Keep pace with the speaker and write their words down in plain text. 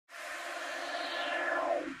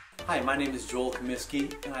Hi, my name is Joel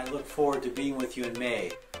Comiskey, and I look forward to being with you in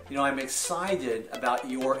May. You know, I'm excited about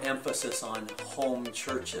your emphasis on home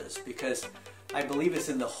churches because I believe it's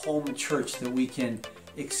in the home church that we can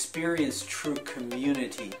experience true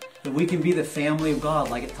community, that we can be the family of God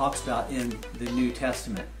like it talks about in the New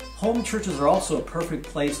Testament. Home churches are also a perfect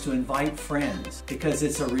place to invite friends because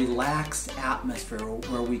it's a relaxed atmosphere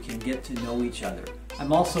where we can get to know each other.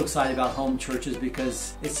 I'm also excited about home churches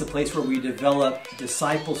because it's a place where we develop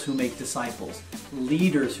disciples who make disciples,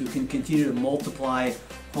 leaders who can continue to multiply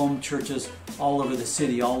home churches all over the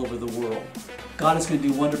city, all over the world. God is going to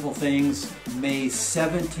do wonderful things May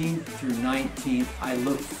 17th through 19th. I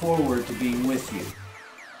look forward to being with you.